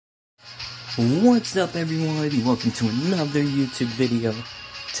What's up everyone, welcome to another YouTube video.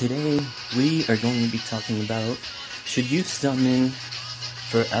 Today we are going to be talking about, should you summon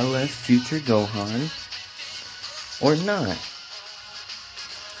for LF Future Gohan or not?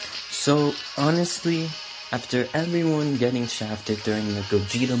 So honestly, after everyone getting shafted during the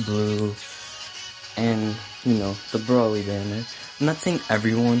Gogeta Blue and the Broly banner, I'm not saying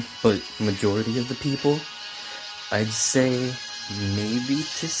everyone, but majority of the people, I'd say maybe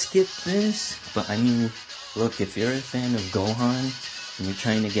to skip this. But I mean, look, if you're a fan of Gohan and you're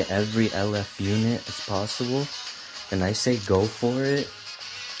trying to get every LF unit as possible, then I say go for it.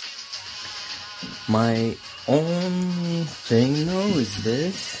 My only thing though is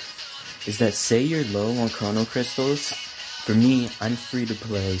that say you're low on Chrono Crystals, for me, I'm free to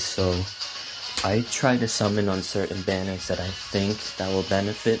play, so I try to summon on certain banners that I think that will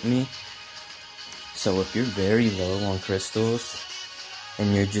benefit me. So if you're very low on crystals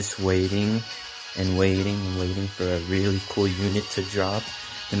and you're just waiting for a really cool unit to drop,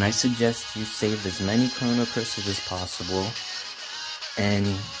 then I suggest you save as many Chrono Crystals as possible. And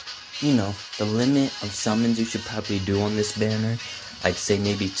the limit of summons you should probably do on this banner, I'd say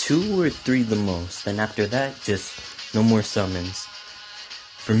maybe 2 or 3 the most. Then after that, just no more summons.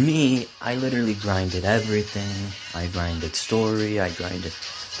 For me, I literally grinded everything. I grinded story, I grinded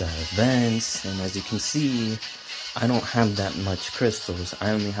the events, and as you can see, I don't have that much crystals.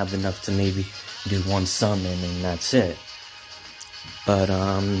 I only have enough to maybe do 1 summon and that's it. But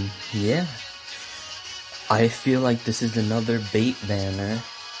yeah, I feel like this is another bait banner,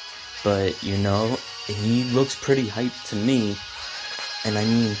 but he looks pretty hyped to me. And I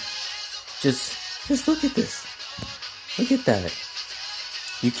mean, just look at this. Look at that.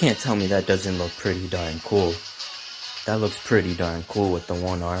 You can't tell me that doesn't look pretty darn cool. That looks pretty darn cool with the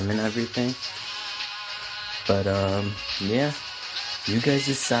 1 arm and everything. But yeah, you guys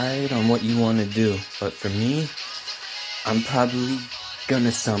decide on what you want to do. But for me, I'm probably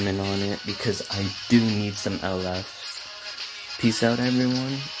gonna summon on it because I do need some LFs. Peace out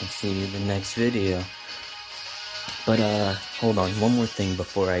everyone, and see you in the next video. But hold on, one more thing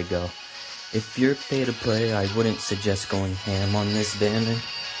before I go. If you're pay to play, I wouldn't suggest going ham on this banner,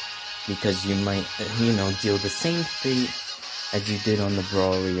 because you might, deal the same fate as you did on the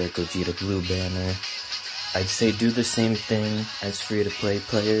Broly or Gogeta Blue banner. I'd say do the same thing as free-to-play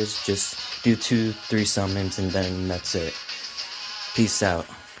players, just do 2-3 summons and then that's it. Peace out.